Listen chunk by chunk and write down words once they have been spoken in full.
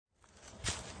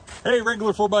Hey,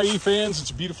 regular 4xe fans,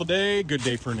 it's a beautiful day, good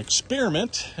day for an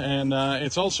experiment, and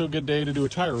it's also a good day to do a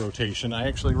tire rotation. I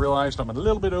actually realized I'm a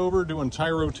little bit over doing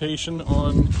tire rotation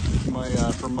on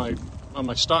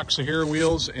my stock Sahara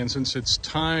wheels, and since it's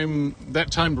that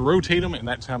time to rotate them and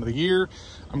that time of the year,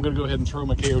 I'm going to go ahead and throw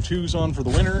my KO2s on for the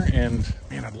winter. And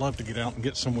man, I'd love to get out and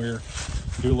get somewhere,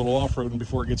 do a little off-roading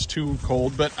before it gets too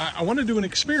cold. But I want to do an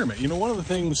experiment. You know, one of the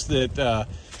things that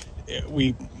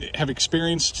we have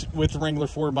experienced with the Wrangler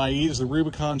 4xe is the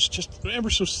Rubicon's just ever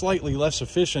so slightly less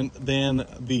efficient than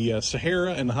the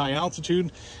Sahara and the high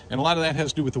altitude, and a lot of that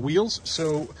has to do with the wheels.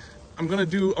 So I'm going to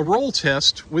do a roll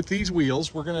test with these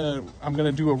wheels. I'm going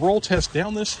to do a roll test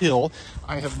down this hill.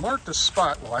 I have marked a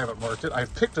spot. Well, I haven't marked it.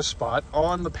 I've picked a spot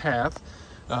on the path.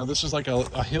 This is like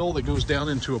a hill that goes down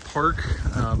into a park.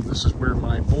 This is where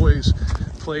my boys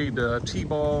played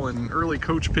t-ball and early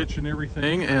coach pitch and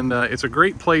everything, and it's a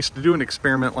great place to do an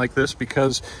experiment like this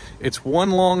because it's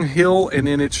one long hill and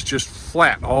then it's just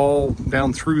flat all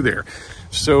down through there.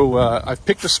 So I've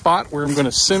picked a spot where I'm going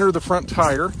to center the front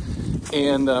tire,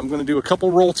 and I'm going to do a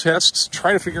couple roll tests,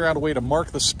 try to figure out a way to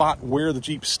mark the spot where the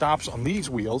Jeep stops on these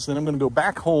wheels. Then I'm going to go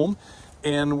back home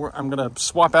and I'm going to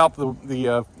swap out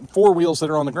the four wheels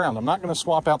that are on the ground. I'm not going to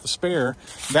swap out the spare.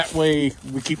 That way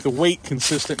we keep the weight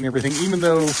consistent and everything, even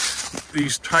though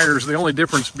these tires, the only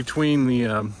difference between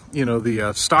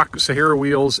the stock Sahara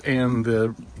wheels and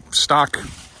the stock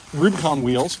Rubicon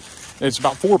wheels, it's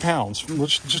about 4 pounds,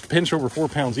 which just pinch over 4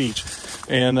 pounds each.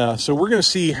 And so we're going to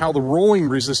see how the rolling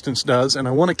resistance does, and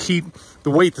I want to keep the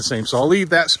weight the same. So I'll leave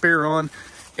that spare on,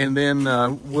 and then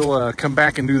we'll come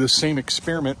back and do the same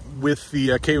experiment with the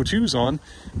KO2s on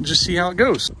and just see how it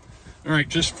goes. All right,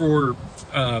 just for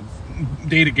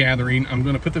data gathering, I'm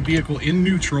going to put the vehicle in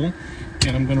neutral,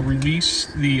 and I'm going to release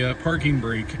the parking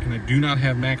brake, and I do not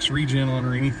have max regen on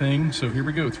or anything. So here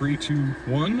we go, 3, 2,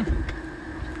 1.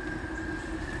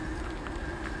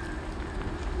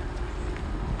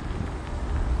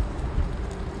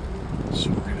 So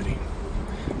riveting.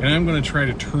 And I'm going to try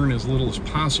to turn as little as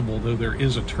possible, though there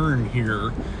is a turn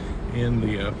here in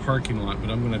the parking lot, but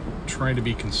I'm going to try to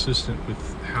be consistent with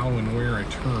how and where I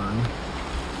turn.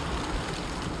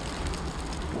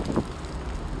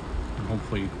 And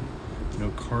hopefully no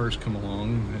cars come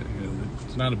along. You know,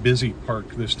 it's not a busy park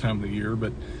this time of the year,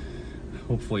 but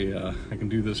hopefully I can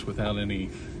do this without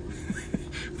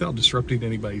without disrupting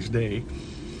anybody's day.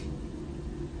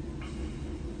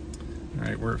 All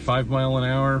right, we're at 5 miles an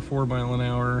hour, 4 miles an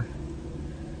hour,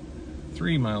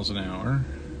 3 miles an hour,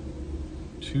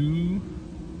 2,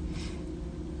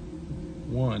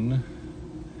 1.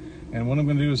 And what I'm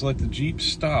going to do is let the Jeep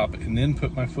stop and then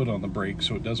put my foot on the brake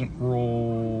so it doesn't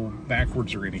roll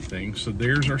backwards or anything. So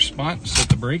there's our spot, set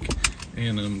the brake,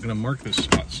 and I'm going to mark this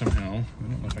spot somehow. I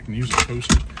don't know if I can use a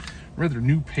post-it. Rather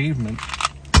new pavement.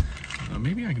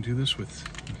 Maybe I can do this with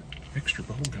extra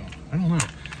bubble gum. I don't know.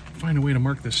 Find a way to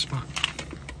mark this spot.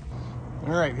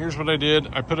 All right, here's what I did.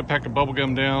 I put a pack of bubble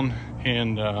gum down,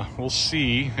 and we'll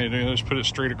see. I just put it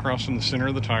straight across in the center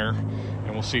of the tire,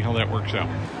 and we'll see how that works out.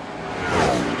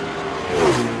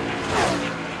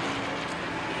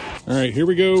 All right, here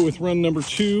we go with run number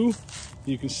 2.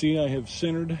 You can see I have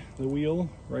centered the wheel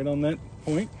right on that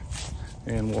point,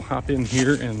 and we'll hop in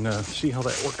here and see how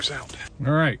that works out.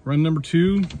 All right, run number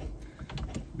 2.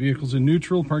 Vehicle's in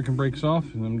neutral, parking brake's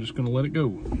off, and I'm just going to let it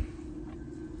go.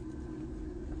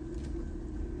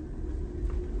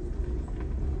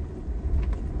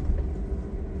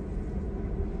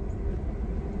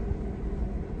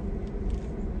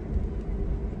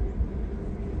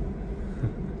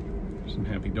 Some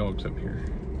happy dogs up here.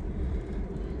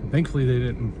 And thankfully they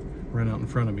didn't run out in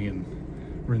front of me and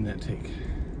ruin that take.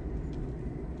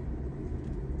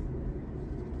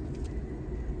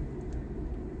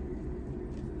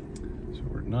 So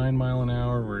we're at 9 miles an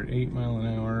hour, we're at 8 miles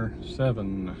an hour,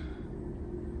 7,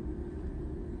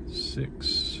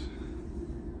 6,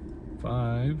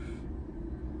 5,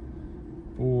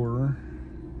 4,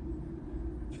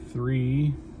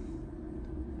 3,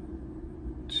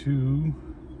 2,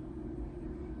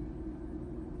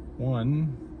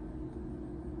 1,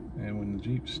 and when the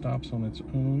Jeep stops on its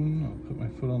own, I'll put my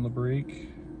foot on the brake,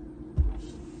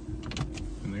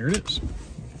 and there it is.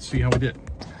 Let's see how we did.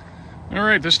 All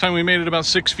right, this time we made it about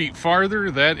 6 feet farther.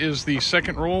 That is the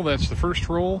second roll. That's the first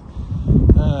roll.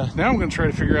 Now I'm going to try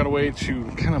to figure out a way to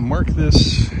kind of mark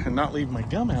this and not leave my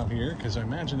gum out here, because I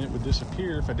imagine it would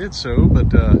disappear if I did so,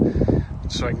 but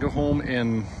so I can go home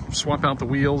and swap out the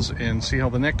wheels and see how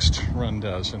the next run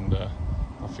does, and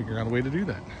I'll figure out a way to do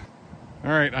that. All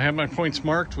right, I have my points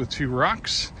marked with 2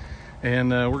 rocks,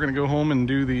 and we're going to go home and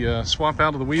do the swap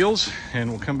out of the wheels, and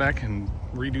we'll come back and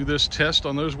redo this test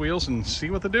on those wheels and see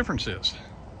what the difference is.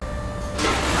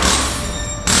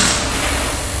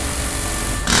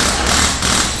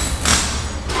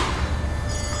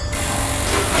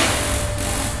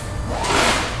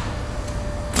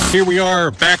 Here we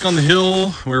are back on the hill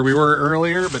where we were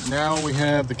earlier, but now we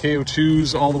have the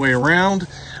KO2s all the way around.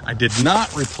 I did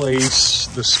not replace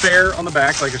the spare on the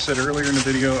back. Like I said earlier in the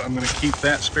video, I'm going to keep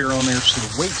that spare on there so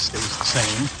the weight stays the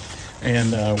same.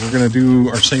 And we're going to do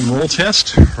our same roll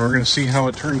test. We're going to see how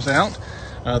it turns out.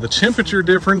 The temperature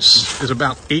difference is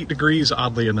about 8 degrees,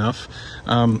 oddly enough.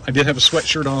 I did have a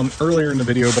sweatshirt on earlier in the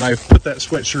video, but I put that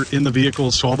sweatshirt in the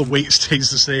vehicle so all the weight stays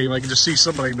the same. I can just see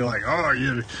somebody be like, oh,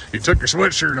 you took your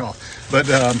sweatshirt off. But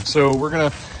so we're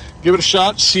going to give it a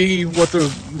shot, see what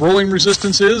the rolling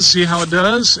resistance is, see how it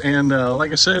does. And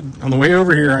like I said, on the way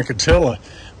over here, I could tell a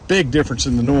big difference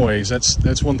in the noise.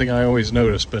 That's one thing I always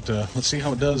notice. But let's see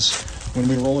how it does when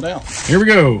we roll it out. Here we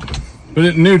go. Put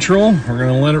it in neutral. We're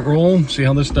going to let it roll, see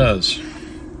how this does.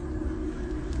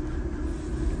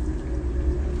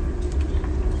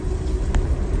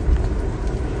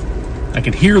 I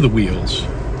can hear the wheels.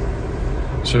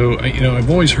 So, you know, I've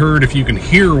always heard if you can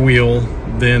hear a wheel,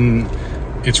 then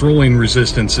its rolling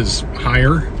resistance is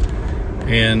higher.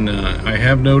 And I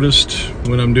have noticed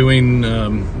when I'm doing,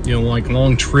 you know, like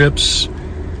long trips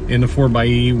in the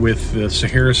 4xe with the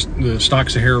Sahara, the stock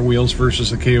Sahara wheels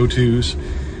versus the KO2s,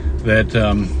 that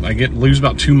I lose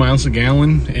about 2 miles a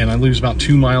gallon, and I lose about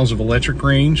 2 miles of electric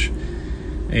range.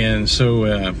 And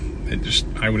so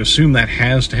I would assume that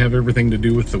has to have everything to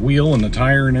do with the wheel and the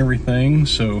tire and everything.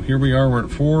 So here we are, we're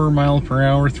at 4 miles per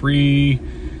hour, 3,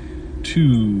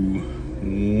 2,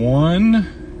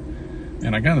 1.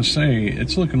 And I gotta say,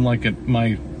 it's looking like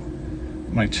my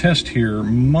test here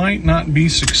might not be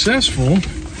successful.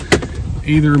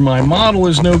 Either my model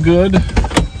is no good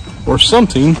or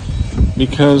something,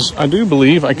 because I do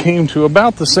believe I came to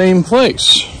about the same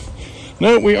place.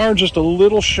 No, we are just a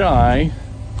little shy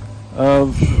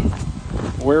of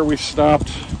where we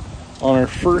stopped on our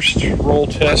first roll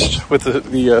test with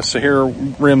the Sahara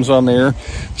rims on there.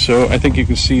 So I think you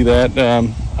can see that.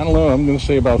 I don't know, I'm going to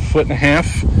say about 1.5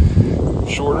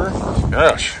 feet shorter.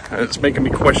 Gosh, it's making me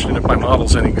question if my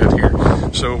model's any good here.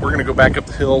 So we're going to go back up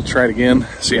the hill, try it again,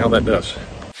 see how that does.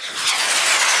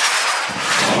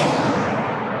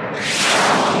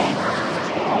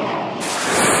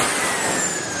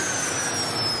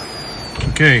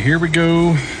 Okay, here we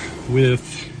go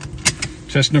with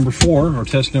test number 4, or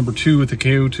test number 2 with the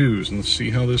KO2s, and let's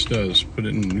see how this does. Put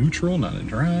it in neutral, not in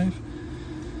drive,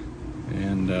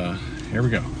 and here we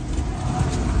go.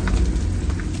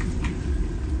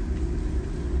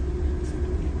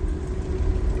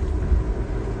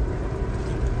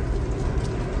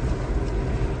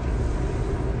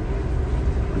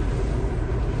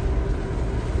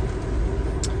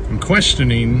 I'm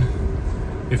questioning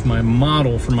if my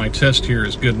model for my test here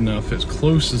is good enough, as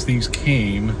close as these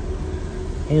came,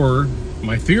 or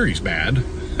my theory's bad.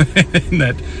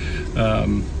 That,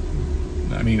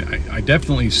 I mean, I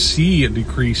definitely see a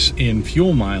decrease in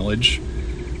fuel mileage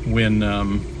when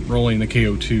rolling the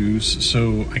KO2s,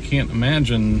 so I can't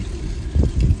imagine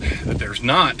that there's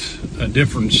not a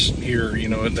difference here, you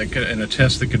know, that could, in a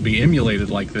test that could be emulated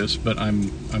like this, but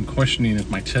I'm questioning if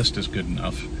my test is good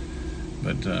enough.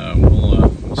 But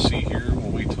we'll see here. We'll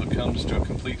wait till it comes to a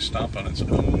complete stop on its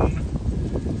own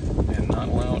and not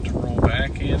allow it to roll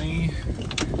back any.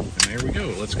 And there we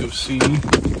go. Let's go see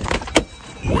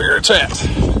where it's at.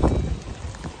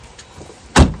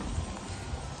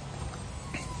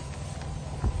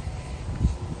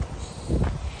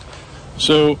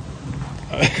 So,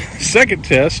 second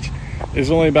test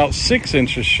is only about 6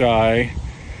 inches shy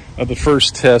of the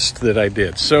first test that I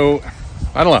did. So,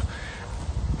 I don't know.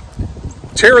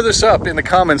 Tear this up in the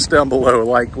comments down below.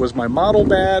 Like, was my model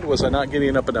bad? Was I not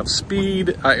getting up enough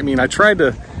speed? I mean, I tried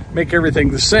to make everything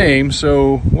the same.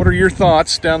 So what are your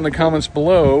thoughts down in the comments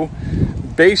below?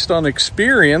 Based on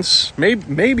experience,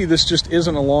 maybe this just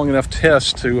isn't a long enough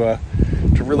test to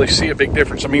really see a big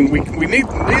difference. I mean,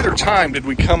 neither time did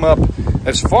we come up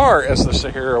as far as the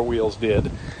Sahara wheels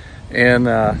did. And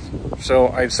so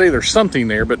I'd say there's something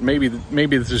there, but maybe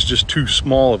this is just too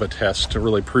small of a test to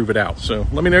really prove it out. So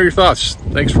let me know your thoughts.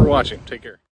 Thanks for watching. Take care.